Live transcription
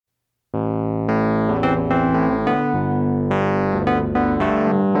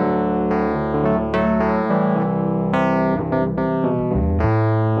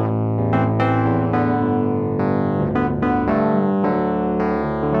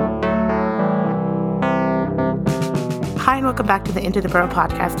Hi, and welcome back to the Into the Burrow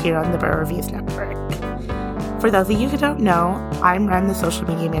podcast here on the Burrow Reviews Network. For those of you who don't know, I'm Ren, the social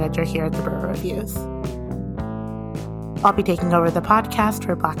media manager here at the Burrow Reviews. I'll be taking over the podcast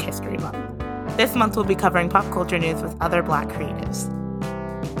for Black History Month. This month we'll be covering pop culture news with other Black creatives.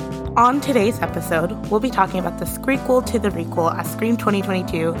 On today's episode, we'll be talking about the Screakquel to the Requel as Scream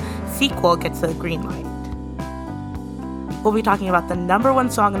 2022 sequel gets the green light. We'll be talking about the number one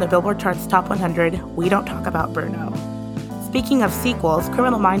song in the Billboard Charts Top 100, We Don't Talk About Bruno. Speaking of sequels,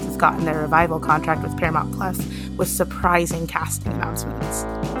 Criminal Minds has gotten their revival contract with Paramount Plus with surprising casting announcements.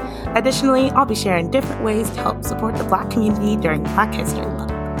 Additionally, I'll be sharing different ways to help support the Black community during Black History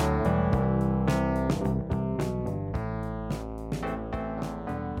Month.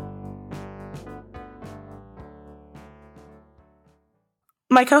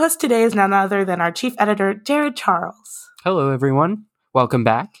 My co-host today is none other than our chief editor, Jared Charles. Hello, everyone. Welcome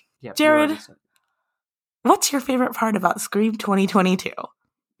back. Yep, Jared, what's your favorite part about Scream 2022?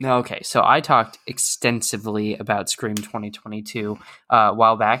 Okay, so I talked extensively about Scream 2022 a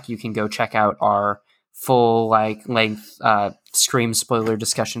while back. You can go check out our full length Scream spoiler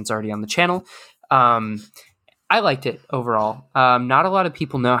discussions already on the channel. I liked it overall. Not a lot of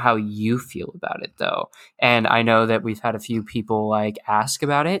people know how you feel about it, though. And I know that we've had a few people ask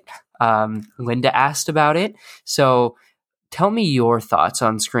about it. Linda asked about it. So tell me your thoughts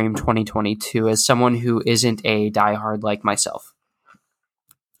on Scream 2022 as someone who isn't a diehard like myself.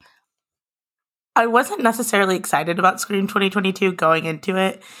 I wasn't necessarily excited about Scream 2022 going into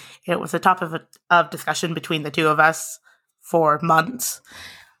it. It was a topic of discussion between the two of us for months.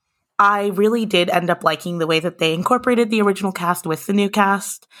 I really did end up liking the way that they incorporated the original cast with the new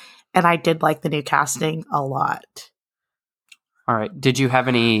cast, and I did like the new casting a lot. All right. Did you have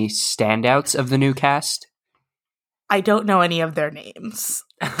any standouts of the new cast? I don't know any of their names.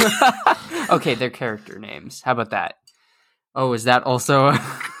 Okay, their character names. How about that? Oh, is that also...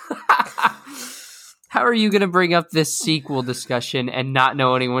 How are you going to bring up this sequel discussion and not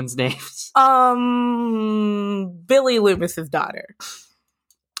know anyone's names? Billy Loomis's daughter.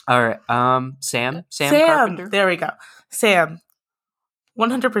 All right. Sam Carpenter. There we go. Sam.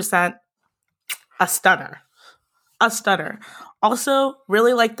 100% a stunner. Also,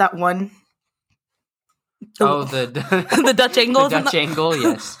 really like that one. The Dutch angle. The Dutch angle,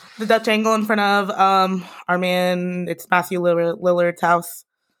 yes. The Dutch angle in front of our man. It's Matthew Lillard's house.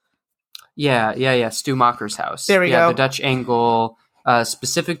 Yeah. Stu Macher's house. There we go. The Dutch angle,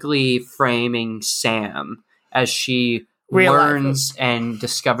 specifically framing Sam as she learns and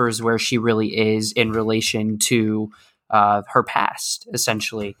discovers where she really is in relation to her past,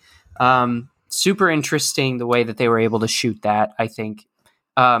 essentially. Super interesting the way that they were able to shoot that, I think.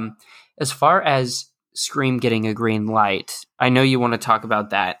 As far as Scream getting a green light, I know you want to talk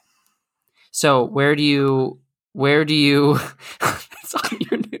about that. So where do you it's on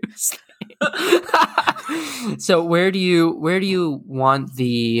your news. So where do you want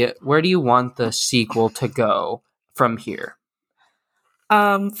the sequel to go from here?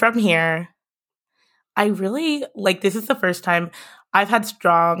 From here, I really this is the first time I've had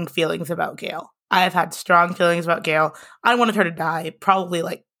strong feelings about Gail. I wanted her to die probably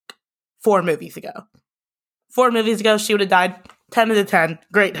 4 movies ago. 4 movies ago, she would have died. 10 out of 10.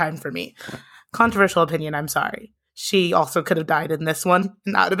 Great time for me. Controversial opinion, I'm sorry. She also could have died in this one,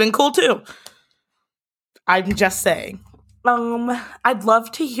 and that would have been cool too. I'm just saying. I'd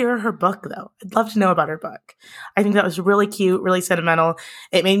love to hear her book, though. I'd love to know about her book. I think that was really cute, really sentimental.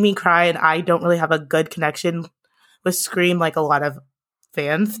 It made me cry, and I don't really have a good connection with Scream like a lot of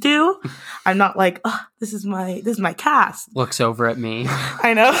fans do. I'm not this is my cast. Looks over at me.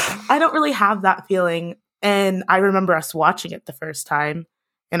 I know. I don't really have that feeling, and I remember us watching it the first time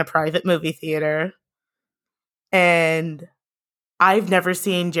in a private movie theater, and I've never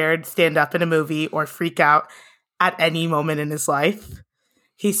seen Jared stand up in a movie or freak out at any moment in his life.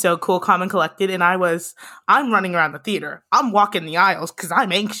 He's so cool, calm, and collected, and I'm running around the theater. I'm walking the aisles because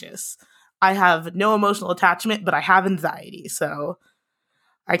I'm anxious. I have no emotional attachment, but I have anxiety, so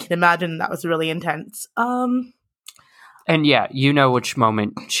I can imagine that was really intense. And yeah, you know which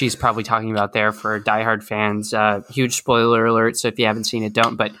moment she's probably talking about there for diehard fans. Huge spoiler alert, so if you haven't seen it,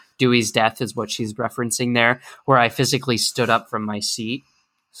 don't. But Dewey's death is what she's referencing there, where I physically stood up from my seat.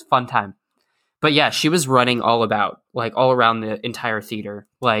 It's a fun time. But yeah, she was running all around the entire theater,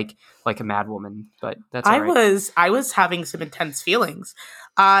 like a madwoman. But that's all right. I was having some intense feelings.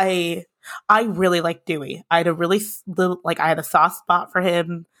 I really liked Dewey. I had a soft spot for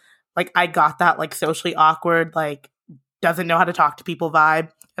him. I got that socially awkward, doesn't know how to talk to people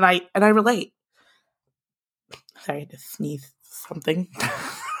vibe, and I relate. Sorry, I had to sneeze something.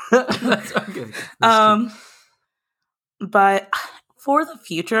 That's all good. But for the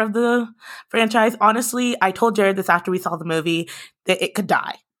future of the franchise, honestly, I told Jared this after we saw the movie, that it could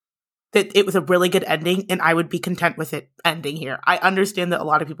die. That it was a really good ending, and I would be content with it ending here. I understand that a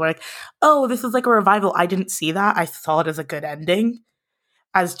lot of people are like, oh, this is like a revival. I didn't see that. I saw it as a good ending.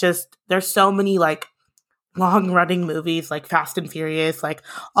 As just, there's so many like long running movies like Fast and Furious, like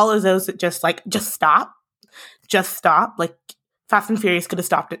all of those that just stop. Just stop. Like Fast and Furious could have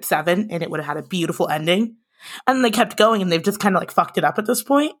stopped at 7 and it would have had a beautiful ending. And they kept going and they've just kind of like fucked it up at this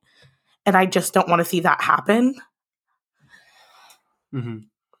point. And I just don't want to see that happen. Mm-hmm.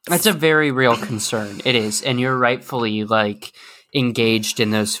 That's a very real concern. It is. And you're rightfully like engaged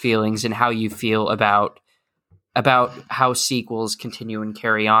in those feelings and how you feel about how sequels continue and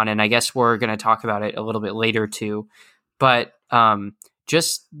carry on. And I guess we're going to talk about it a little bit later too. But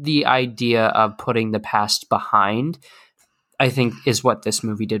just the idea of putting the past behind, I think, is what this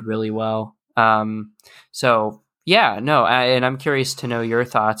movie did really well. So yeah, no, and I'm curious to know your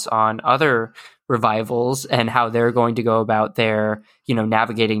thoughts on other revivals and how they're going to go about their,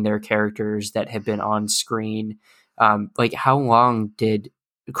 navigating their characters that have been on screen. Like how long did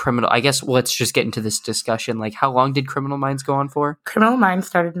I guess let's just get into this discussion. Like how long did Criminal Minds go on for? Criminal Minds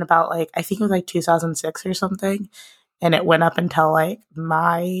started in about I think it was 2006 or something. And it went up until about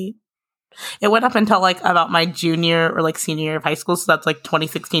my junior or senior year of high school. So that's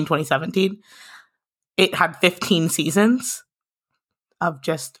 2016, 2017. It had 15 seasons of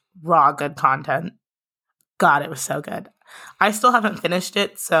just raw good content. God, it was so good. I still haven't finished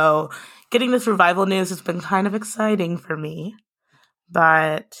it, so getting this revival news has been kind of exciting for me.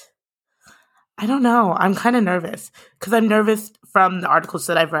 But I don't know. I'm kind of nervous because I'm nervous from the articles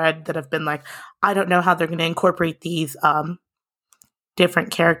that I've read that have been I don't know how they're going to incorporate these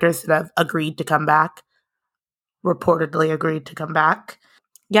different characters that have agreed to come back, reportedly agreed to come back.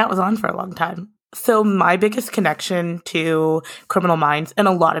 Yeah, it was on for a long time. So my biggest connection to Criminal Minds, and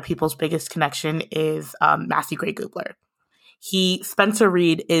a lot of people's biggest connection, is Matthew Gray Gubler. Spencer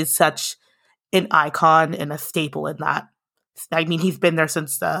Reid is such an icon and a staple in that. I mean, he's been there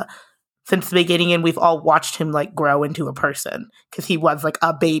since the beginning, and we've all watched him grow into a person because he was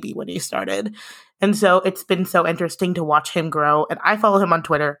a baby when he started. And so it's been so interesting to watch him grow. And I follow him on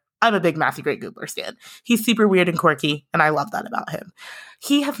Twitter. I'm a big Matthew Gray Gubler stan. He's super weird and quirky, and I love that about him.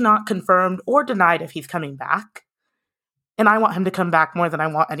 He has not confirmed or denied if he's coming back. And I want him to come back more than I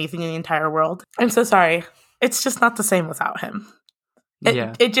want anything in the entire world. I'm so sorry. It's just not the same without him.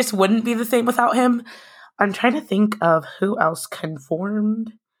 It just wouldn't be the same without him. I'm trying to think of who else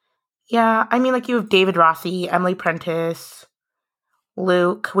conformed. Yeah, I mean, you have David Rossi, Emily Prentiss,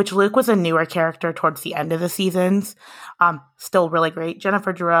 Luke, which Luke was a newer character towards the end of the seasons. Still really great.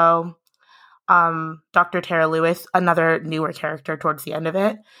 Jennifer Giroux, Dr. Tara Lewis, another newer character towards the end of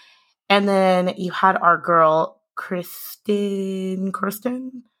it. And then you had our girl, Kirsten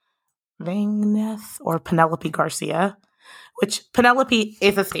Vangneth, or Penelope Garcia, which Penelope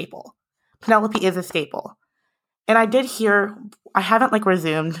is a staple. And I did hear, I haven't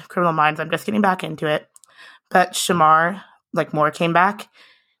resumed Criminal Minds. I'm just getting back into it. But Shamar, Moore came back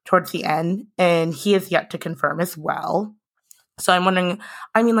towards the end, and he is yet to confirm as well. So I'm wondering,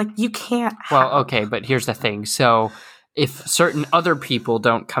 I mean, you can't Well, okay, but here's the thing. So if certain other people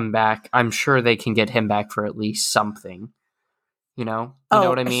don't come back, I'm sure they can get him back for at least something. You know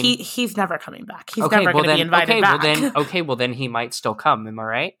what I mean? He's never coming back. He's never going to be invited back. Well then he might still come. Am I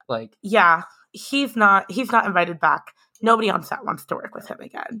right? Yeah, he's not invited back. Nobody on set wants to work with him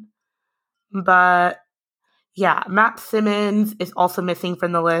again. But yeah, Matt Simmons is also missing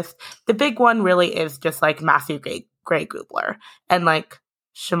from the list. The big one really is just Matthew Gray Gubler and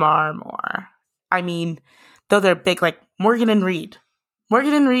Shamar Moore. I mean, though they're big, Morgan and Reed.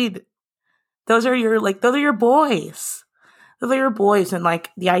 Those are your boys. Those are your boys, and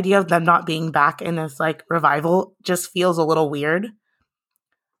the idea of them not being back in this revival just feels a little weird.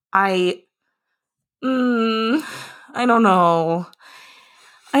 I don't know.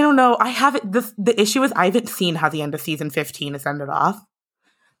 The issue is I haven't seen how the end of season 15 is ended off.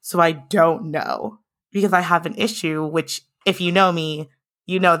 So I don't know. Because I have an issue, which if you know me,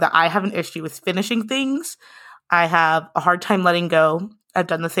 you know that I have an issue with finishing things. I have a hard time letting go. I've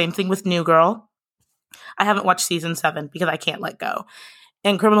done the same thing with New Girl. I haven't watched season 7 because I can't let go.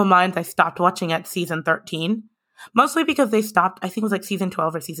 And Criminal Minds, I stopped watching at season 13. Mostly because they stopped, I think it was season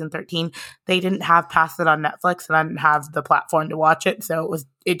 12 or season 13. They didn't have past it on Netflix, and I didn't have the platform to watch it. So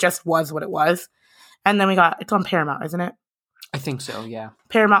it just was what it was. And then it's on Paramount, isn't it? I think so, yeah.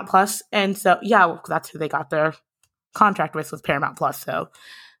 Paramount Plus. And so, yeah, that's who they got their contract with Paramount Plus. So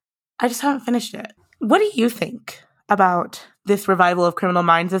I just haven't finished it. What do you think about this revival of Criminal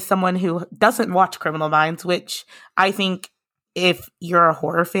Minds as someone who doesn't watch Criminal Minds, which I think if you're a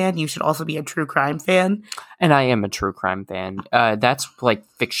horror fan, you should also be a true crime fan. And I am a true crime fan. That's like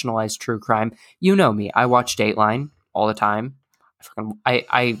fictionalized true crime. You know me. I watch Dateline all the time.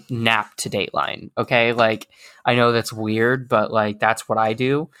 I nap to Dateline. Okay, like I know that's weird, but like that's what I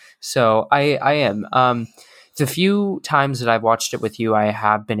do. So I am. The few times that I've watched it with you, I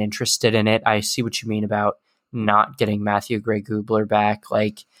have been interested in it. I see what you mean about not getting Matthew Gray Gubler back.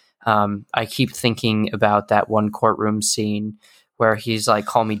 Like, I keep thinking about that one courtroom scene where he's like,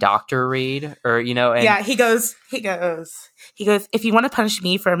 "Call me Dr. Reed," or, you know, and yeah, he goes, if you want to punish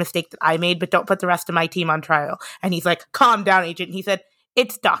me for a mistake that I made, but don't put the rest of my team on trial. And he's like, calm down, agent. And he said,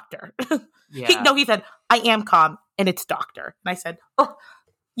 it's doctor. yeah. He said, I am calm and it's doctor. And I said, oh,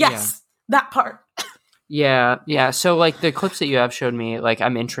 yes, that part. Yeah. So like the clips that you have showed me, like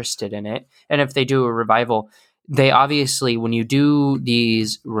I'm interested in it. And if they do a revival, they obviously, when you do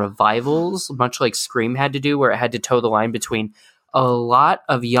these revivals, much like Scream had to do, where it had to toe the line between a lot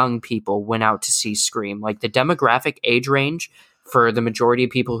of young people went out to see Scream. Like the demographic age range for the majority of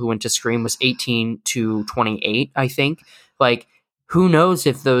people who went to Scream was 18 to 28, I think. Like, who knows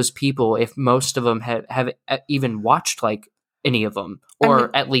if those people, if most of them have even watched like any of them,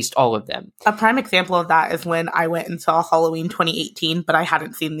 or at least all of them. A prime example of that is when I went and saw Halloween 2018, but I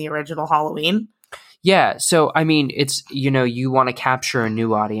hadn't seen the original Halloween. Yeah, so I mean, it's, you know, you want to capture a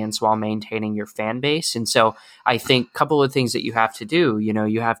new audience while maintaining your fan base. And so I think a couple of things that you have to do, you know,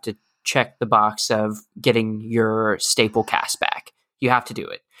 you have to check the box of getting your staple cast back. You have to do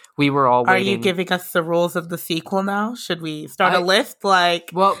it. We were all waiting. Are you giving us the rules of the sequel now? Should we start a list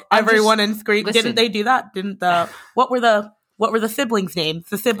like everyone in Scream? Listen. Didn't they do that? What were the siblings' names?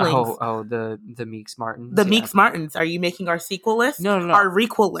 The siblings. The Meeks Martins. The Meeks Martins. Are you making our sequel list? No. Our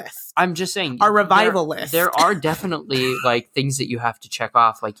requel list. I'm just saying. Our revival list. There are definitely like things that you have to check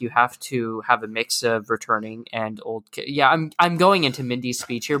off. Like you have to have a mix of returning and old. Yeah, I'm going into Mindy's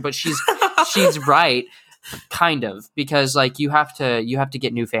speech here, but she's right. Kind of, because like you have to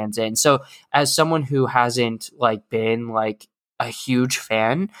get new fans in. So as someone who hasn't like been like a huge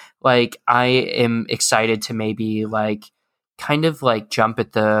fan, like I am excited to maybe like kind of like jump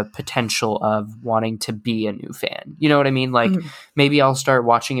at the potential of wanting to be a new fan. You know what I mean? Like maybe I'll start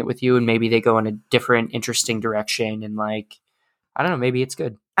watching it with you and maybe they go in a different, interesting direction and like, I don't know, maybe it's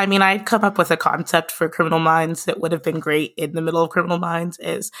good. I mean, I'd come up with a concept for Criminal Minds that would have been great in the middle of Criminal Minds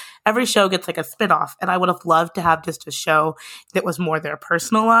is every show gets like a spinoff. And I would have loved to have just a show that was more their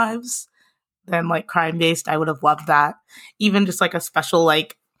personal lives than like crime-based. I would have loved that. Even just like a special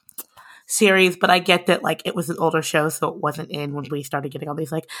like series, but I get that like it was an older show, so it wasn't in when we started getting all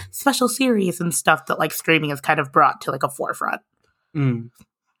these like special series and stuff that like streaming has kind of brought to like a forefront.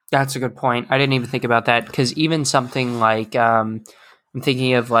 That's a good point. I didn't even think about that because even something like I'm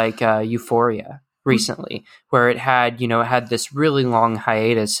thinking of like Euphoria recently, where it had this really long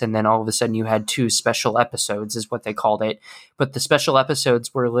hiatus, and then all of a sudden you had 2 special episodes, is what they called it. But the special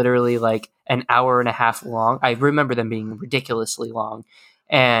episodes were literally like an hour and a half long. I remember them being ridiculously long.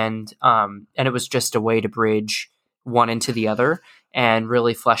 And it was just a way to bridge one into the other and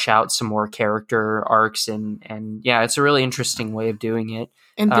really flesh out some more character arcs. And yeah, it's a really interesting way of doing it.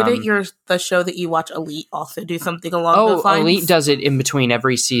 And didn't the show that you watch, Elite, also do something along those lines? Elite does it in between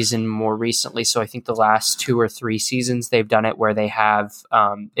every season more recently. So I think the last 2 or 3 seasons they've done it where they have,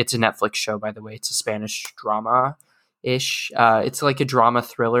 it's a Netflix show, by the way. It's a Spanish drama-ish. It's like a drama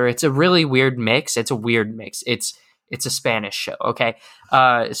thriller. It's a really weird mix. It's a Spanish show, okay?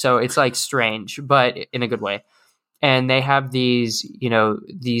 So it's like strange, but in a good way. And they have these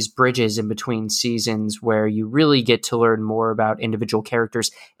bridges in between seasons where you really get to learn more about individual characters.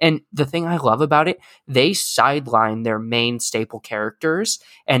 And the thing I love about it, they sideline their main staple characters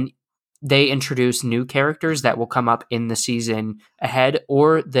and they introduce new characters that will come up in the season ahead,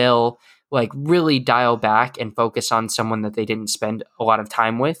 or they'll like really dial back and focus on someone that they didn't spend a lot of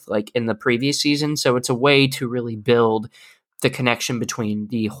time with, like in the previous season. So it's a way to really build the connection between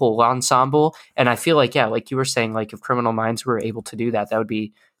the whole ensemble. And I feel like, yeah, like you were saying, like if Criminal Minds were able to do that, that would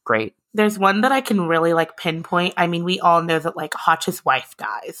be great. There's one that I can really like pinpoint. I mean, we all know that like Hotch's wife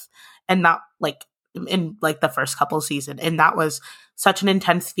dies, and not like in like the first couple of seasons. And that was such an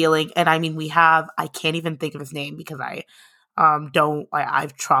intense feeling. And I mean, I can't even think of his name because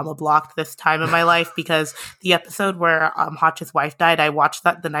I've trauma blocked this time in my life because the episode where Hotch's wife died, I watched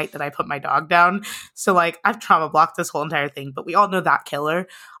that the night that I put my dog down. So like I've trauma blocked this whole entire thing, but we all know that killer.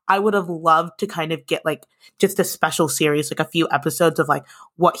 I would have loved to kind of get like just a special series, like a few episodes of like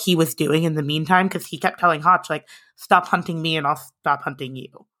what he was doing in the meantime, because he kept telling Hotch like, stop hunting me and I'll stop hunting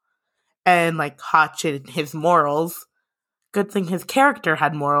you. and like Hotch and his morals. Good thing his character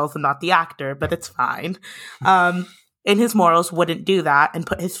had morals and not the actor, but it's fine. And his morals wouldn't do that and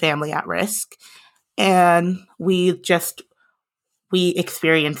put his family at risk. And we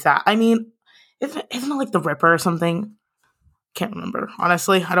experienced that. I mean, isn't it like the Ripper or something? Can't remember.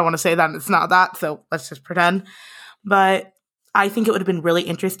 Honestly, I don't want to say that it's not that, so let's just pretend. But I think it would have been really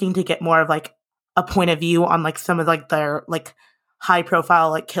interesting to get more of like a point of view on like some of like their like high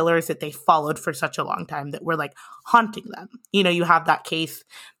profile like killers that they followed for such a long time that were like haunting them. You know, you have that case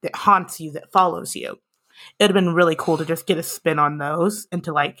that haunts you, that follows you. It would have been really cool to just get a spin on those and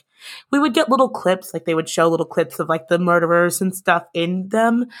to like, we would get little clips, like they would show little clips of like the murderers and stuff in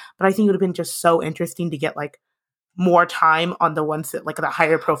them. But I think it would have been just so interesting to get like more time on the ones that like the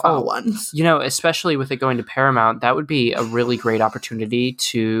higher profile ones. You know, especially with it going to Paramount, that would be a really great opportunity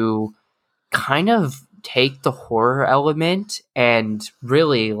to kind of take the horror element and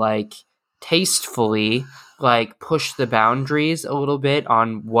really like tastefully like push the boundaries a little bit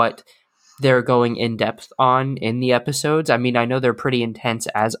on what they're going in depth on in the episodes. I mean, I know they're pretty intense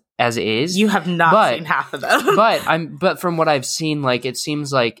as is. You have not seen half of them. but from what I've seen, like it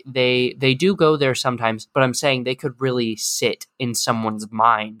seems like they do go there sometimes, but I'm saying they could really sit in someone's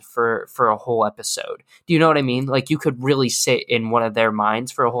mind for a whole episode. Do you know what I mean? Like you could really sit in one of their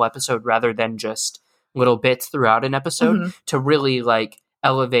minds for a whole episode rather than just little bits throughout an episode to really like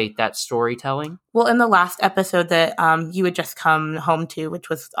elevate that storytelling. Well, in the last episode that you had just come home to, which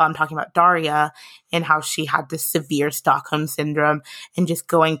was talking about Daria and how she had this severe Stockholm syndrome and just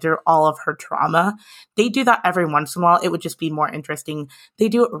going through all of her trauma, they do that every once in a while. It would just be more interesting. They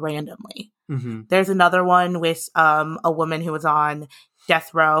do it randomly. There's another one with a woman who was on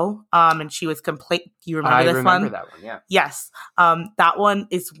death row, and she was complete. You remember this one? I remember that one, yeah. Yes. That one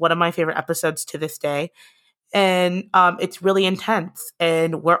is one of my favorite episodes to this day. And it's really intense,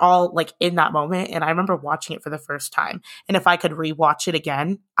 and we're all like in that moment. And I remember watching it for the first time. And if I could rewatch it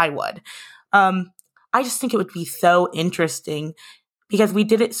again, I would. I just think it would be so interesting because we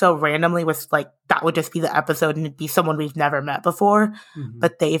did it so randomly with like, that would just be the episode and it'd be someone we've never met before,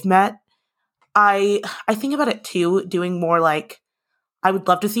 but they've met. I think about it too, doing more like, I would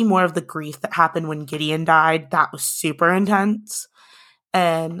love to see more of the grief that happened when Gideon died. That was super intense.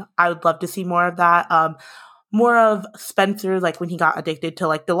 And I would love to see more of that. More of Spencer, like when he got addicted to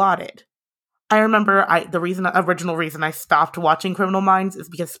like Dilaudid. I remember the original reason I stopped watching Criminal Minds is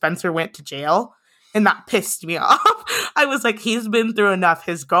because Spencer went to jail, and that pissed me off. I was like, he's been through enough.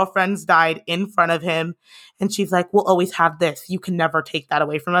 His girlfriend's died in front of him, and she's like, we'll always have this. You can never take that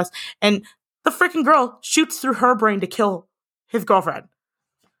away from us. And the freaking girl shoots through her brain to kill his girlfriend.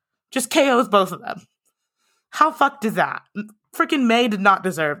 Just KOs both of them. How fucked is that? Freaking May did not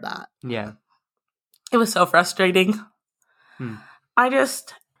deserve that. Yeah. It was so frustrating.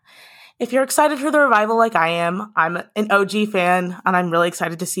 If you're excited for the revival like I am, I'm an OG fan, and I'm really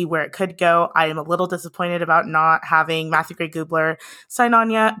excited to see where it could go. I am a little disappointed about not having Matthew Gray Gubler sign on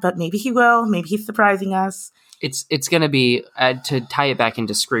yet, but maybe he will. Maybe he's surprising us. It's going to be, to tie it back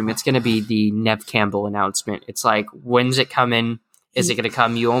into Scream, it's going to be the Nev Campbell announcement. It's like, when's it coming? Is it going to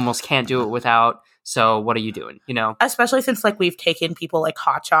come? You almost can't do it without, so what are you doing? You know? Especially since like we've taken people like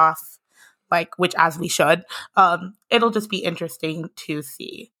Hotch off, like, which as we should, it'll just be interesting to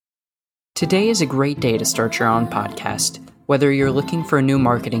see. Today is a great day to start your own podcast. Whether you're looking for a new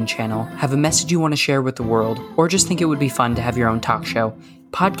marketing channel, have a message you want to share with the world, or just think it would be fun to have your own talk show,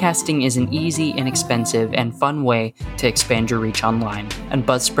 podcasting is an easy, inexpensive, and fun way to expand your reach online, and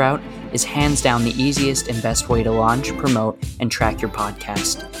Buzzsprout is hands down the easiest and best way to launch, promote, and track your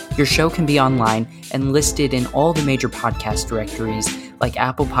podcast. Your show can be online and listed in all the major podcast directories like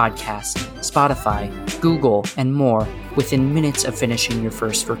Apple Podcasts, Spotify, Google, and more within minutes of finishing your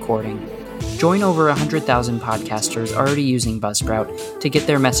first recording. Join over 100,000 podcasters already using Buzzsprout to get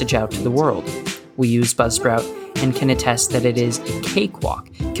their message out to the world. We use Buzzsprout and can attest that it is a cakewalk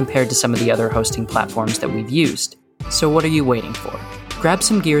compared to some of the other hosting platforms that we've used. So what are you waiting for? Grab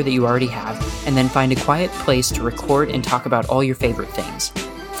some gear that you already have, and then find a quiet place to record and talk about all your favorite things.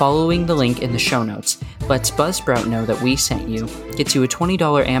 Following the link in the show notes lets Buzzsprout know that we sent you, gets you a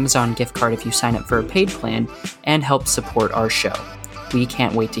 $20 Amazon gift card if you sign up for a paid plan, and helps support our show. We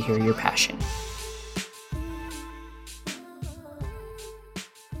can't wait to hear your passion.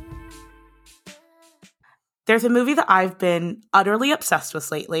 There's a movie that I've been utterly obsessed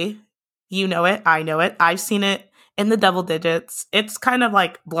with lately. You know it. I know it. I've seen it in the double digits. It's kind of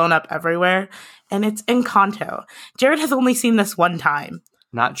like blown up everywhere, and it's Encanto. Jared has only seen this one time.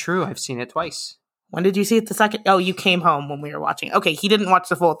 Not true. I've seen it twice. When did you see it the second? Oh, you came home when we were watching. Okay, he didn't watch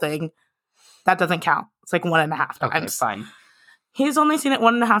the full thing. That doesn't count. It's like 1.5 times. Okay, fine. He's only seen it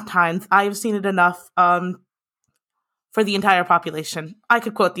 1.5 times. I've seen it enough for the entire population. I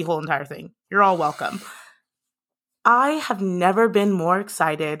could quote the whole entire thing. You're all welcome. I have never been more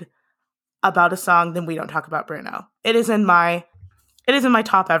excited about a song than We Don't Talk About Bruno. It is in my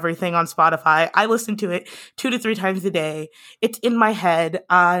top everything on Spotify. I listen to it 2 to 3 times a day. It's in my head.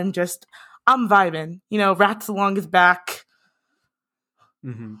 I'm vibing. You know, Rats Along is back.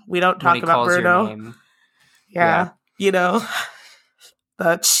 Mm-hmm. We don't talk about Bruno. Yeah. You know,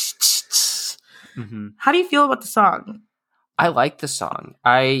 the mm-hmm. How do you feel about the song? I like the song.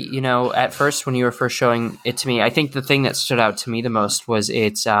 At first, when you were first showing it to me, I think the thing that stood out to me the most was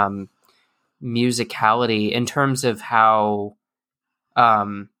its musicality in terms of how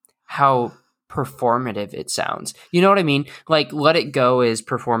performative it sounds. You know what I mean? Like, Let It Go is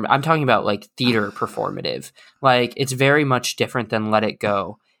I'm talking about like theater performative. Like, it's very much different than Let It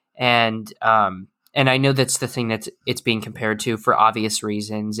Go. And I know that's the thing that it's being compared to for obvious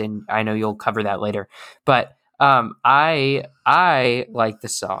reasons, and I know you'll cover that later. But I like the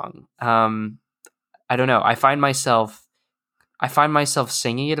song. I don't know. I find myself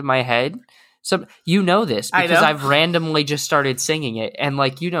singing it in my head. So you know this because I've randomly just started singing it, and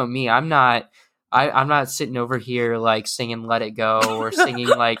like, you know me, I'm not sitting over here like singing Let It Go or singing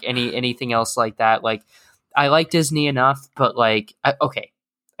like anything else like that. Like, I like Disney enough, but like, I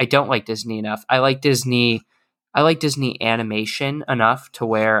don't like Disney enough. I like Disney animation enough to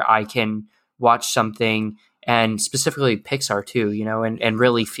where I can watch something, and specifically Pixar too, you know, and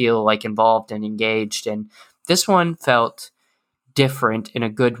really feel like involved and engaged. And this one felt different in a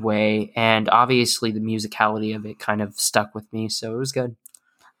good way, and obviously the musicality of it kind of stuck with me, so it was good.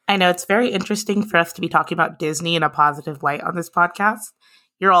 I know it's very interesting for us to be talking about Disney in a positive light on this podcast.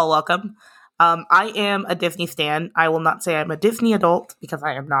 You're all welcome. I am a Disney stan. I will not say I'm a Disney adult because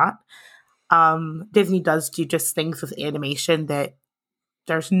I am not. Disney does do just things with animation that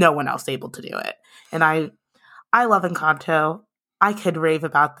there's no one else able to do it. And I love Encanto. I could rave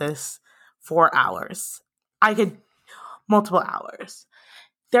about this for hours. Multiple hours.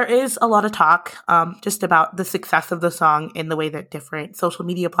 There is a lot of talk just about the success of the song in the way that different social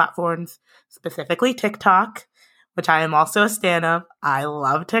media platforms, specifically TikTok, which I am also a stan of. I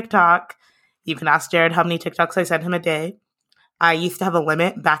love TikTok. You can ask Jared how many TikToks I send him a day. I used to have a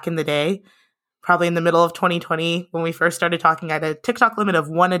limit back in the day, probably in the middle of 2020 when we first started talking. I had a TikTok limit of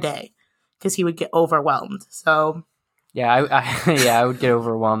 1 a day because he would get overwhelmed. So yeah, I would get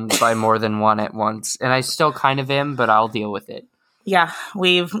overwhelmed by more than one at once, and I still kind of am, but I'll deal with it. Yeah,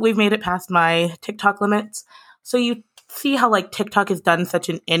 we've made it past my TikTok limits. So you see how like TikTok has done such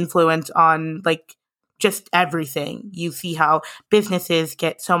an influence on like just everything. You see how businesses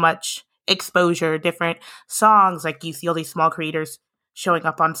get so much exposure, different songs. Like, you see all these small creators showing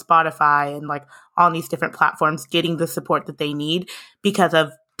up on Spotify and like on these different platforms getting the support that they need because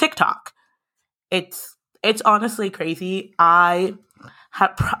of TikTok. It's honestly crazy. I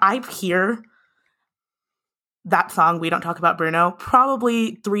hear that song, We Don't Talk About Bruno,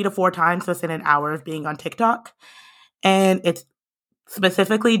 probably 3 to 4 times within an hour of being on TikTok. And it's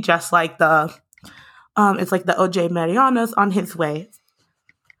specifically just like it's like the OJ Mariano's On His Way.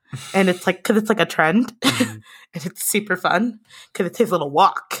 And it's like, because it's like a trend. Mm-hmm. And it's super fun because it's his little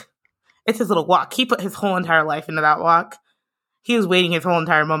walk. It's his little walk. He put his whole entire life into that walk. He was waiting his whole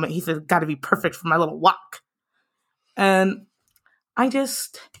entire moment. He said, got to be perfect for my little walk. And how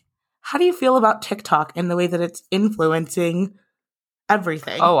do you feel about TikTok and the way that it's influencing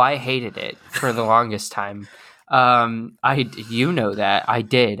everything? Oh, I hated it for the longest time. You know that I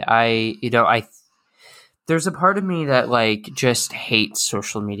did. There's a part of me that like just hates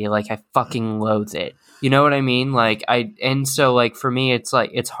social media. Like, I fucking loathe it. You know what I mean? Like, so like for me, it's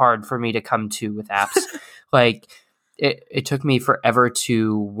like, it's hard for me to come to with apps. Like, it took me forever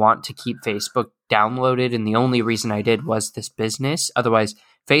to want to keep Facebook downloaded, and the only reason I did was this business. Otherwise,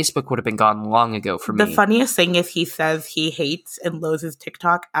 Facebook would have been gone long ago for me. The funniest thing is he says he hates and loathes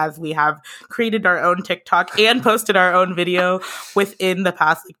TikTok, as we have created our own TikTok and posted our own video within the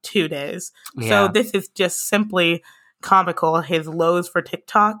past 2 days. Yeah. So this is just simply comical, his loathes for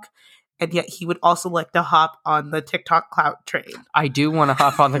TikTok, and yet he would also like to hop on the TikTok clout train. I do want to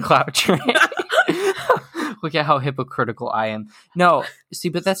hop on the clout train. Look at how hypocritical I am. No, see,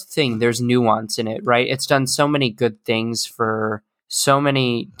 but that's the thing. There's nuance in it, right? It's done so many good things for so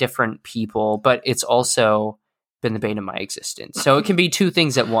many different people, but it's also been the bane of my existence. So it can be two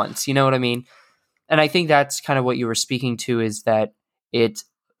things at once. You know what I mean? And I think that's kind of what you were speaking to, is that it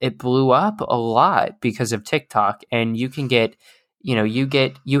blew up a lot because of TikTok, and you can get,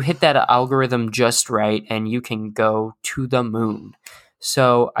 you hit that algorithm just right and you can go to the moon.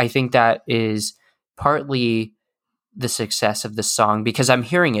 So I think that is partly the success of this song because I'm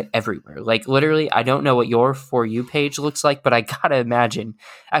hearing it everywhere. Like literally, I don't know what your For You page looks like, but I gotta imagine.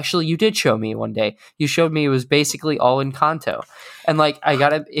 Actually, you did show me one day. You showed me it was basically all Encanto. And like,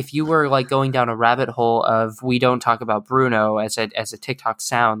 if you were like going down a rabbit hole of We Don't Talk About Bruno as a TikTok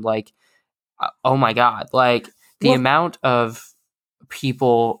sound, like, oh my God, like the amount of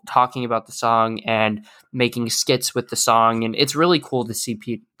people talking about the song and making skits with the song. And it's really cool to see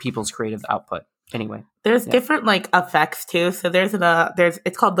people's creative output. Anyway, there's different like effects too. So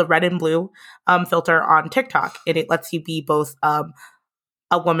it's called the red and blue filter on TikTok, and it lets you be both a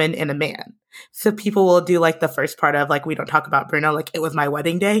woman and a man. So people will do like the first part of like We Don't Talk About Bruno, like It Was My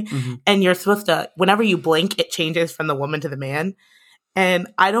Wedding Day, and you're supposed to, whenever you blink, it changes from the woman to the man.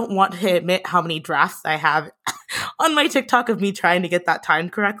 And I don't want to admit how many drafts I have on my TikTok of me trying to get that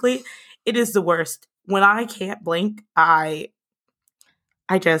timed correctly. It is the worst. When I can't blink, it's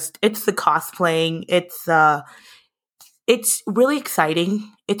the cosplaying. It's really exciting.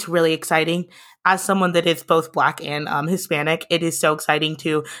 It's really exciting. As someone that is both Black and Hispanic, it is so exciting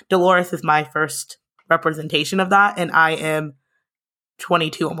to. Dolores is my first representation of that, and I am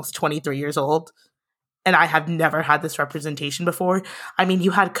 22, almost 23 years old, and I have never had this representation before. I mean,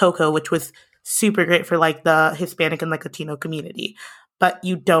 you had Coco, which was super great for like the Hispanic and like Latino community, but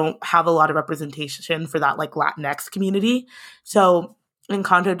you don't have a lot of representation for that like Latinx community. So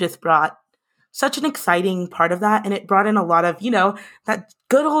Encanto just brought such an exciting part of that, and it brought in a lot of, that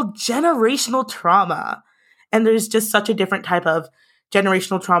good old generational trauma. And there's just such a different type of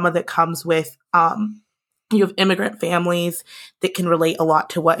generational trauma that comes with, you have immigrant families that can relate a lot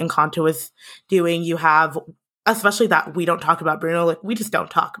to what Encanto is doing. You have, especially that We Don't Talk About Bruno, like we just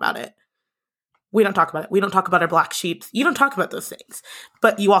don't talk about it. We don't talk about it. We don't talk about our black sheep. You don't talk about those things,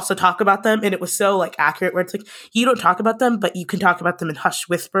 but you also talk about them. And it was so like accurate where it's like, you don't talk about them, but you can talk about them in hushed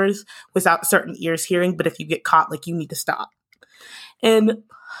whispers without certain ears hearing. But if you get caught, like you need to stop. And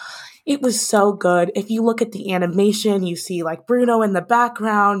it was so good. If you look at the animation, you see like Bruno in the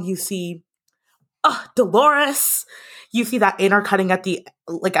background, you see Dolores, you see that intercutting at the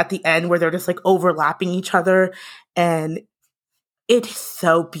end where they're just like overlapping each other. And it's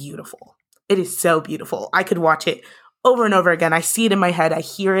so beautiful. It is so beautiful. I could watch it over and over again. I see it in my head. I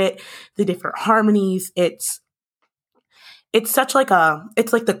hear it, the different harmonies. It's such a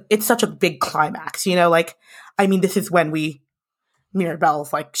big climax, like, I mean, this is when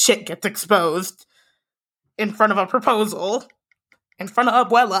Mirabelle's like shit gets exposed in front of a proposal, in front of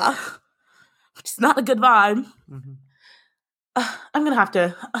Abuela, which is not a good vibe. I'm going to have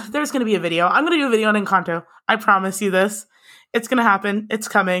to, there's going to be a video. I'm going to do a video on Encanto. I promise you this. It's going to happen. It's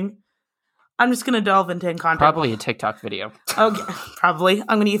coming. I'm just going to delve into Encanto. Probably a TikTok video. Okay, probably.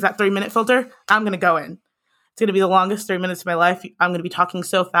 I'm going to use that 3-minute filter. I'm going to go in. It's going to be the longest 3 minutes of my life. I'm going to be talking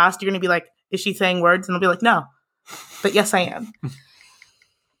so fast. You're going to be like, is she saying words? And I'll be like, no. But yes, I am.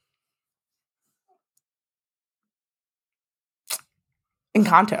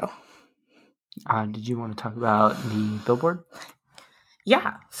 Encanto. Did you want to talk about the Billboard?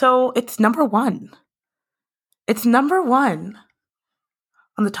 Yeah. So it's number 1. It's number 1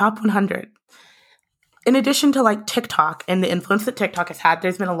 on the top 100. In addition to like TikTok and the influence that TikTok has had,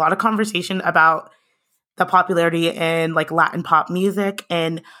 there's been a lot of conversation about the popularity in like Latin pop music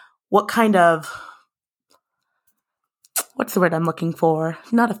and what kind of, what's the word I'm looking for?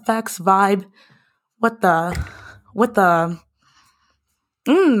 Not effects, vibe. Words.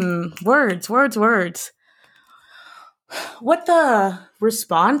 What the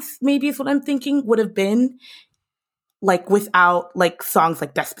response maybe is what I'm thinking would have been like without like songs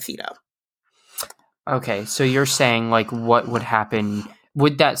like Despacito. Okay, so you're saying like what would happen?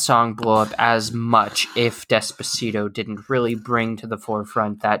 Would that song blow up as much if Despacito didn't really bring to the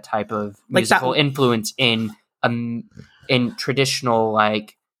forefront that type of musical influence in traditional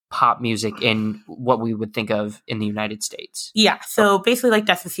like pop music in what we would think of in the United States? Yeah, so basically like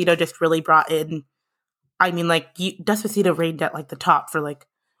Despacito just really brought in, I mean like Despacito reigned at like the top for like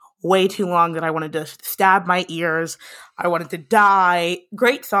way too long that I wanted to stab my ears. I wanted to die.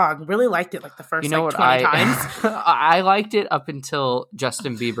 Great song. Really liked it like the first 20 times. I liked it up until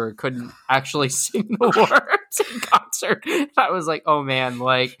Justin Bieber couldn't actually sing the words in concert. I was like, oh man,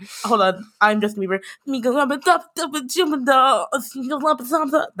 like... Hold on. I'm Justin Bieber.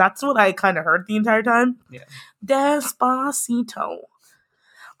 That's what I kind of heard the entire time. Yeah. Despacito.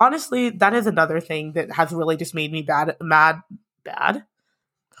 Honestly, that is another thing that has really just made me mad about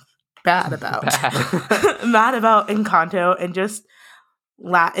Encanto and just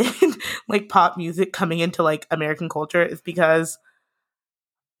Latin like pop music coming into like American culture is because,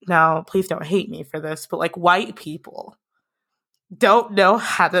 now please don't hate me for this, but like white people don't know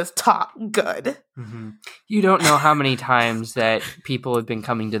how to talk good. Mm-hmm. You don't know how many times that people have been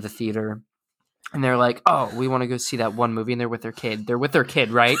coming to the theater and they're like, oh, we want to go see that one movie, and they're with their kid. They're with their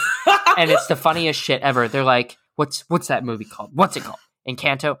kid, right? And it's the funniest shit ever. They're like, what's that movie called? What's it called?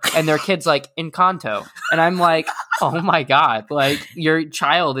 Encanto? And their kid's like, Encanto. And I'm like, oh my God. Like, your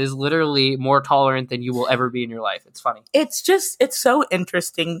child is literally more tolerant than you will ever be in your life. It's funny. It's so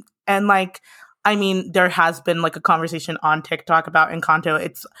interesting. And like, I mean, there has been like a conversation on TikTok about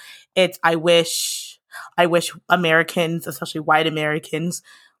Encanto. I wish Americans, especially white Americans,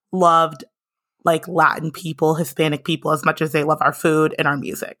 loved like Latin people, Hispanic people as much as they love our food and our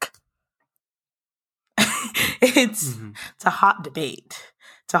music. It's a hot debate.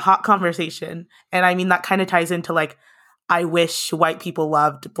 It's a hot conversation. And I mean, that kind of ties into like, I wish white people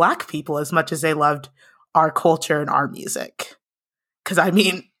loved Black people as much as they loved our culture and our music. Because I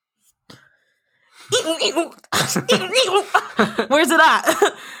mean, where's it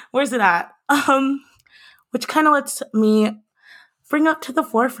at? Where's it at? Which kind of lets me bring up to the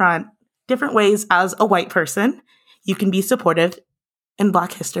forefront different ways as a white person you can be supportive in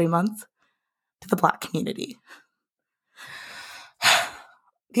Black History Month to the Black community.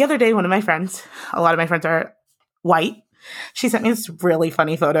 The other day, a lot of my friends are white. She sent me this really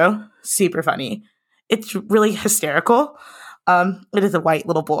funny photo, super funny. It's really hysterical. It is a white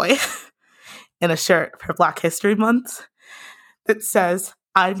little boy in a shirt for Black History Month that says,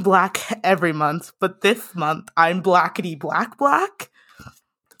 I'm Black every month, but this month I'm blackity black.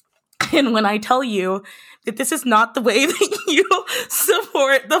 And when I tell you that this is not the way that you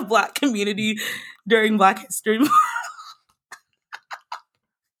support the Black community during Black History Month,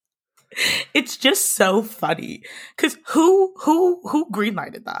 it's just so funny. Because who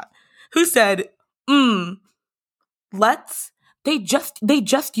greenlighted that? Who said, they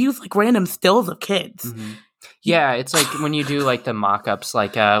just use like random stills of kids. Mm-hmm. Yeah, it's like when you do like the mock-ups,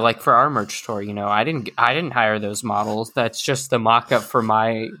 like for our merch store, you know, I didn't hire those models. That's just the mock-up for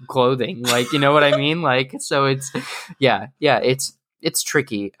my clothing. Like, you know what I mean? Like, so it's it's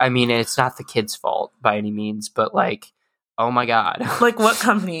tricky. I mean, it's not the kid's fault by any means, but like, oh my God. Like, what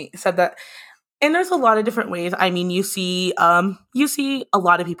company said that? And there's a lot of different ways. I mean, you see a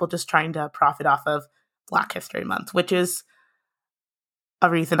lot of people just trying to profit off of Black History Month, which is a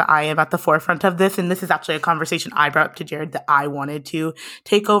reason I am at the forefront of this. And this is actually a conversation I brought up to Jared, that I wanted to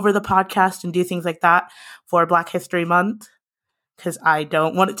take over the podcast and do things like that for Black History Month, because I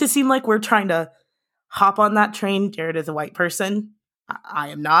don't want it to seem like we're trying to hop on that train. Jared is a white person. I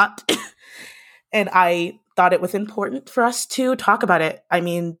am not. And I thought it was important for us to talk about it. I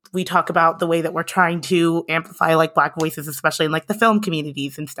mean, we talk about the way that we're trying to amplify like Black voices, especially in like the film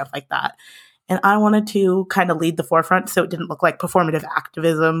communities and stuff like that. And I wanted to kind of lead the forefront so it didn't look like performative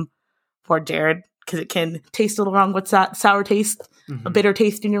activism for Jared, because it can taste a little wrong. What's that? Sour taste? Mm-hmm. A bitter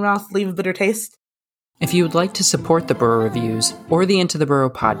taste in your mouth? Leave a bitter taste? If you would like to support the Borough Reviews or the Into the Borough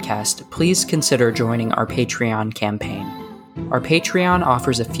podcast, please consider joining our Patreon campaign. Our Patreon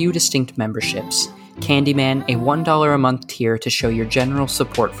offers a few distinct memberships. Candyman, a $1 a month tier to show your general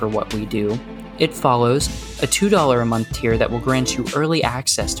support for what we do. It Follows, a $2 a month tier that will grant you early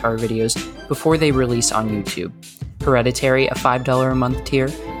access to our videos before they release on YouTube. Hereditary, a $5 a month tier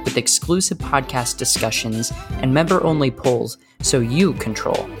with exclusive podcast discussions and member-only polls so you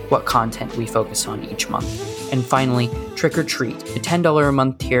control what content we focus on each month. And finally, Trick or Treat, a $10 a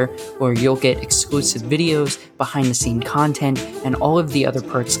month tier where you'll get exclusive videos, behind-the-scene content, and all of the other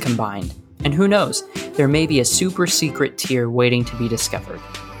perks combined. And who knows, there may be a super secret tier waiting to be discovered.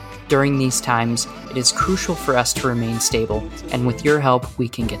 During these times, it is crucial for us to remain stable, and with your help, we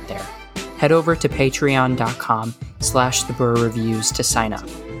can get there. Head over to patreon.com/theboroughReviews to sign up.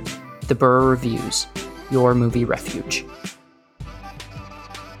 The Borough Reviews, your movie refuge.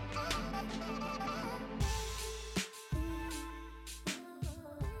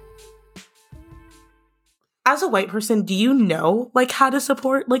 As a white person, do you know like how to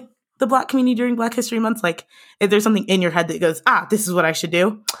support like the Black community during Black History Month? Like, if there's something in your head that goes, this is what I should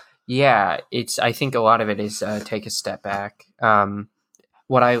do? Yeah, I think a lot of it is take a step back. I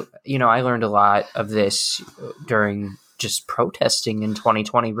learned a lot of this during just protesting in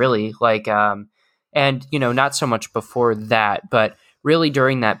 2020, really. Like, and, you know, not so much before that, but really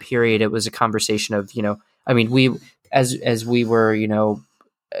during that period, it was a conversation of, you know, I mean, we, as we were, you know,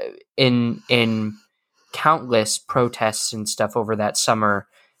 in countless protests and stuff over that summer,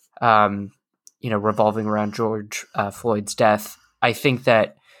 you know, revolving around George Floyd's death, I think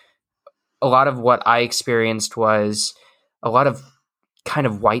that a lot of what I experienced was a lot of kind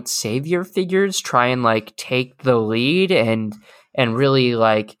of white savior figures try and like take the lead and really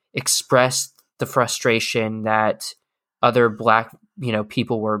like express the frustration that other Black,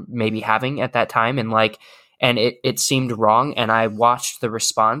 people were maybe having at that time. And it seemed wrong. And I watched the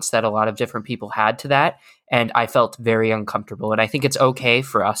response that a lot of different people had to that. And I felt very uncomfortable. And I think it's okay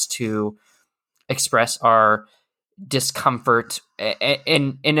for us to express our discomfort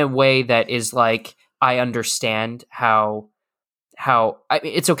in a way that is like, I understand how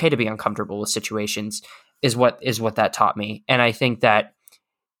it's okay to be uncomfortable with situations is what that taught me. And I think that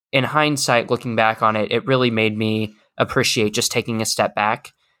in hindsight, looking back on it, it really made me appreciate just taking a step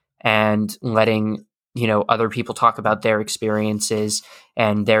back and letting, other people talk about their experiences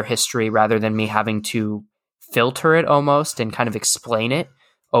and their history rather than me having to filter it almost and kind of explain it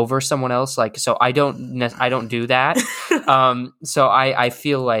over someone else. So I don't do that. So I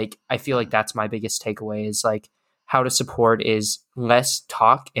feel like that's my biggest takeaway is like how to support is less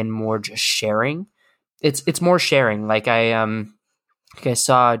talk and more just sharing. It's more sharing. Like I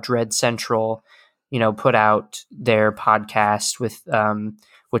saw Dread Central, put out their podcast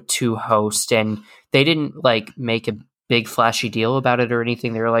with 2 hosts, and they didn't like make a big flashy deal about it or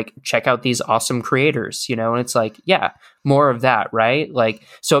anything. They were like, check out these awesome creators, and it's like, yeah, more of that, right? Like,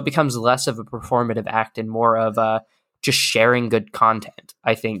 so it becomes less of a performative act and more of just sharing good content,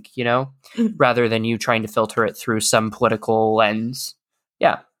 I think, rather than you trying to filter it through some political lens.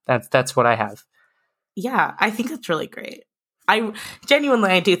 Yeah, that's what I have. Yeah, I think that's really great. I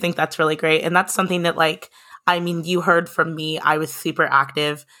do think that's really great. And that's something that you heard from me. I was super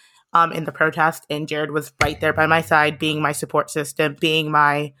active in the protest, and Jared was right there by my side, being my support system, being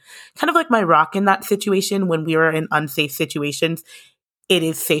my kind of like my rock in that situation. When we were in unsafe situations, it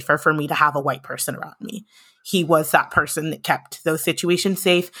is safer for me to have a white person around me. He was that person that kept those situations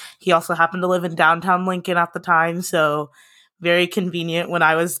safe. He also happened to live in downtown Lincoln at the time, so very convenient when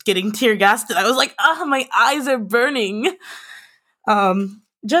I was getting tear gassed and I was like, my eyes are burning.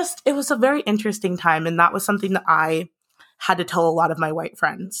 It was a very interesting time, and that was something that I had to tell a lot of my white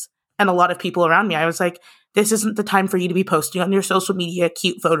friends and a lot of people around me. I was like, this isn't the time for you to be posting on your social media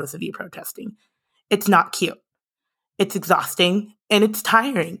cute photos of you protesting. It's not cute. It's exhausting and it's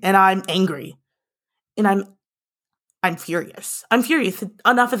tiring, and I'm angry and I'm furious. I'm furious.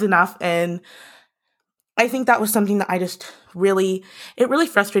 Enough is enough. And I think that was something that it really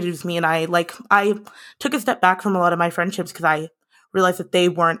frustrated me. And I took a step back from a lot of my friendships because I realized that they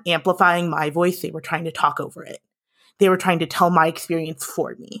weren't amplifying my voice. They were trying to talk over it. They were trying to tell my experience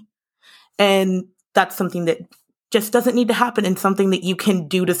for me. And that's something that just doesn't need to happen, and something that you can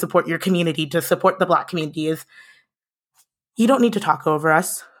do to support your community, to support the Black community is you don't need to talk over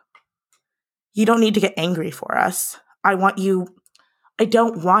us. You don't need to get angry for us. I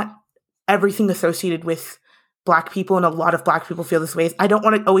don't want everything associated with Black people, and a lot of Black people feel this way. I don't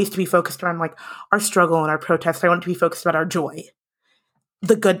want it always to be focused around our struggle and our protest. I want it to be focused about our joy,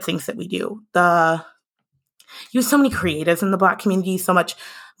 the good things that we do. You have so many creatives in the Black community, so much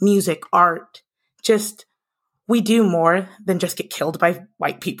music, art. We do more than just get killed by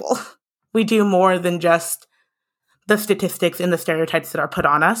white people. We do more than just the statistics and the stereotypes that are put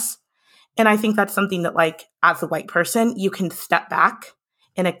on us. And I think that's something that, as a white person, you can step back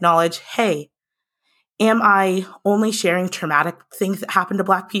and acknowledge, hey, am I only sharing traumatic things that happen to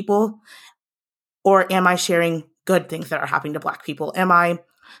Black people? Or am I sharing good things that are happening to Black people? Am I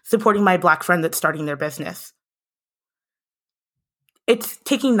supporting my Black friend that's starting their business? It's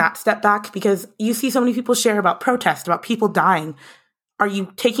taking that step back, because you see so many people share about protests, about people dying. Are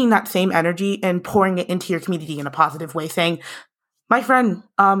you taking that same energy and pouring it into your community in a positive way, saying, my friend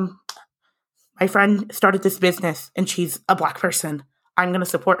started this business and she's a Black person. I'm going to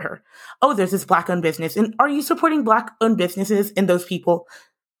support her. Oh, there's this Black-owned business. And are you supporting Black-owned businesses and those people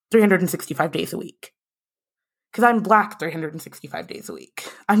 365 days a week? Because I'm Black 365 days a week.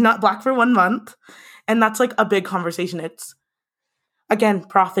 I'm not Black for 1 month. And that's a big conversation. It's, again,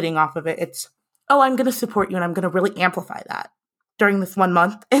 profiting off of it. It's, I'm going to support you and I'm going to really amplify that during this 1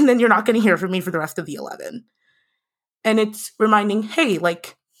 month. And then you're not going to hear from me for the rest of the 11. And it's reminding, hey,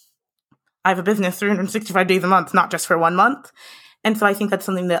 I have a business 365 days a month, not just for 1 month. And so I think that's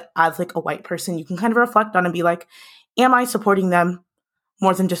something that as a white person, you can kind of reflect on and be like, am I supporting them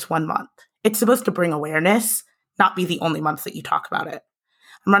more than just 1 month? It's supposed to bring awareness, not be the only months that you talk about it.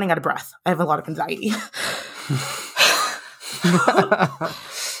 I'm running out of breath. I have a lot of anxiety. A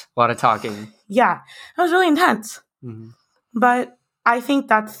lot of talking. Yeah, that was really intense. Mm-hmm. But I think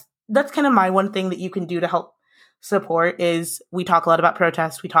that's kind of my one thing that you can do to help support is we talk a lot about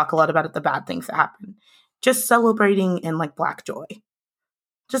protests. We talk a lot about the bad things that happen. Just celebrating in Black joy.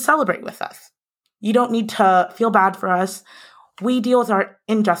 Just celebrate with us. You don't need to feel bad for us. We deal with our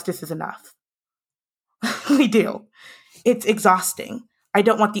injustices enough. We do. It's exhausting. I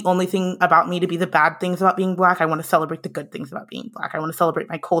don't want the only thing about me to be the bad things about being Black. I want to celebrate the good things about being Black. I want to celebrate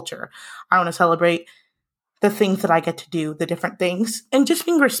my culture. I want to celebrate the things that I get to do, the different things, and just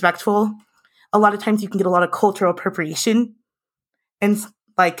being respectful. A lot of times you can get a lot of cultural appropriation and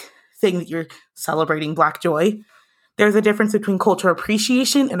like saying that you're celebrating Black joy. There's a difference between cultural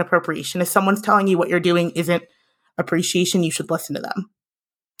appreciation and appropriation. If someone's telling you what you're doing isn't appreciation, you should listen to them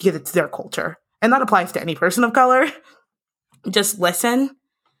because it's their culture. And that applies to any person of color. Just listen.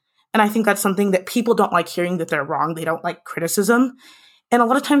 And I think that's something that people don't like hearing, that they're wrong. They don't like criticism. And a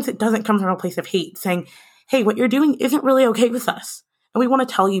lot of times it doesn't come from a place of hate, saying, hey, what you're doing isn't really okay with us. And we want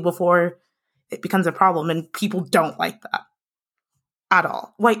to tell you before it becomes a problem. And people don't like that at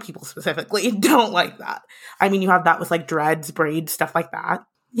all. White people specifically don't like that. I mean, you have that with like dreads, braids, stuff like that.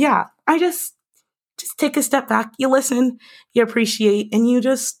 Yeah, I just take a step back. You listen, you appreciate, and you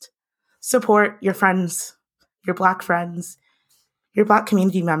just support your friends, your Black friends, your Black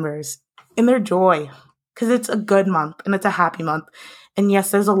community members in their joy, because it's a good month and it's a happy month. And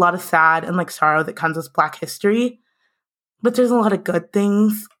yes, there's a lot of sad and like sorrow that comes with Black history, but there's a lot of good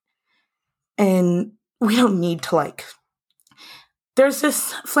things. And we don't need to like, there's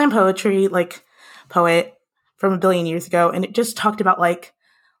this slam poetry like poet from a billion years ago, and it just talked about like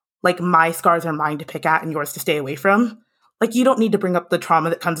my scars are mine to pick at and yours to stay away from. Like, you don't need to bring up the trauma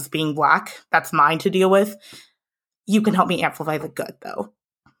that comes with being Black. That's mine to deal with. You can help me amplify the good, though.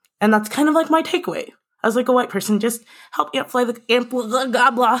 And that's kind of like my takeaway. As like a white person, just help amplify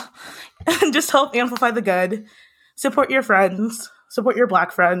just help amplify the good. Support your friends. Support your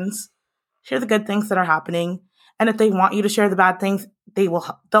Black friends. Share the good things that are happening. And if they want you to share the bad things, they'll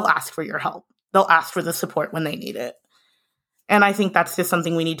ask for your help. They'll ask for the support when they need it. And I think that's just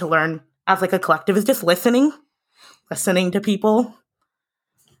something we need to learn as like a collective, is just listening to people.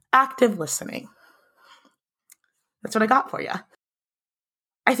 Active listening. That's what I got for you.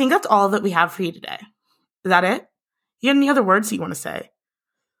 I think that's all that we have for you today. Is that it? You have any other words you want to say?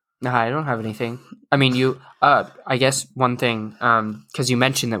 No, I don't have anything. I mean, I guess one thing, because you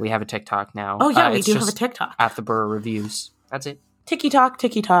mentioned that we have a TikTok now. Oh, yeah, we do have a TikTok. At the Burr Reviews. That's it. Tiki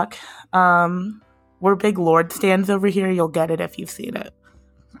Talk. We're big Lorde stands over here. You'll get it if you've seen it.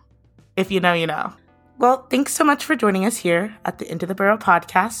 If you know, you know. Well, thanks so much for joining us here at the Into the Burrow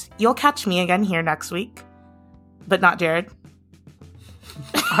podcast. You'll catch me again here next week, but not Jared.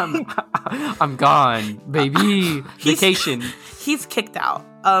 I'm gone, baby. Vacation. He's kicked out.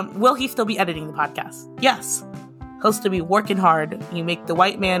 Will he still be editing the podcast? Yes. He'll still be working hard. You make the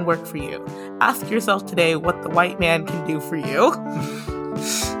white man work for you. Ask yourself today what the white man can do for you.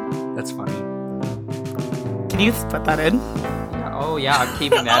 That's funny. Can you put that in? Oh yeah, I'm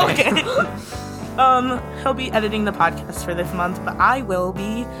keeping that in. He'll be editing the podcast for this month, but I will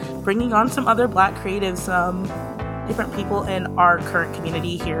be bringing on some other Black creatives, different people in our current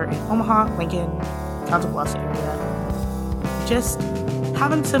community here in Omaha, Lincoln, Council Bluffs area. Just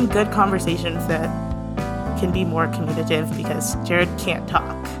having some good conversations that can be more communicative, because Jared can't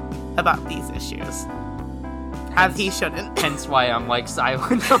talk about these issues. As he shouldn't. Hence why I'm like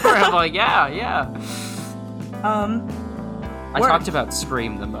silent. I'm like, yeah. I talked about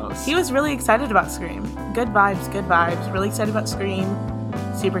Scream the most. He was really excited about Scream. Good vibes. Really excited about Scream.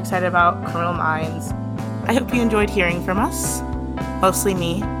 Super excited about Criminal Minds. I hope you enjoyed hearing from us. Mostly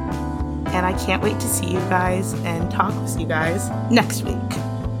me. And I can't wait to see you guys and talk with you guys next week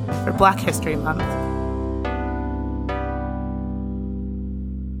for Black History Month.